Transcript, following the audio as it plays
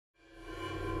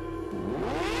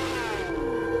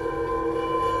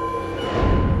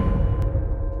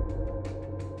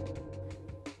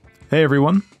Hey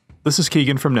everyone, this is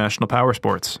Keegan from National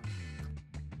Powersports.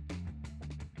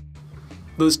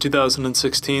 This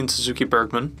 2016 Suzuki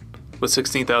Bergman, with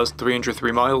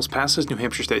 16,303 miles, passes New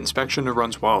Hampshire State inspection and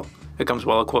runs well. It comes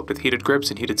well equipped with heated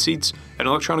grips and heated seats, an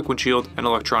electronic windshield, and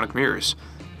electronic mirrors.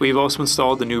 We have also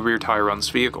installed the new rear tire on this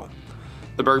vehicle.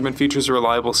 The Bergman features a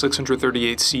reliable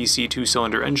 638cc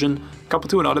two-cylinder engine,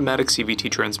 coupled to an automatic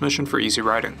CVT transmission for easy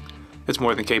riding. It's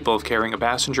more than capable of carrying a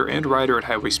passenger and rider at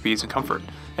highway speeds and comfort,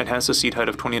 and has a seat height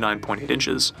of 29.8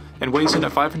 inches, and weighs in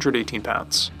at 518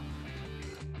 pounds.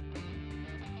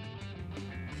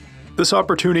 This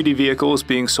opportunity vehicle is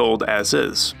being sold as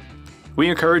is. We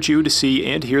encourage you to see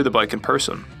and hear the bike in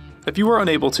person. If you are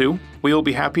unable to, we will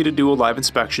be happy to do a live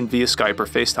inspection via Skype or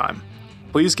FaceTime.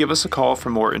 Please give us a call for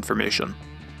more information.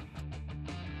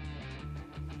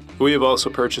 We have also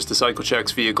purchased the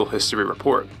CycleCheck's Vehicle History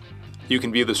Report. You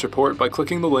can view this report by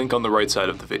clicking the link on the right side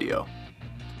of the video.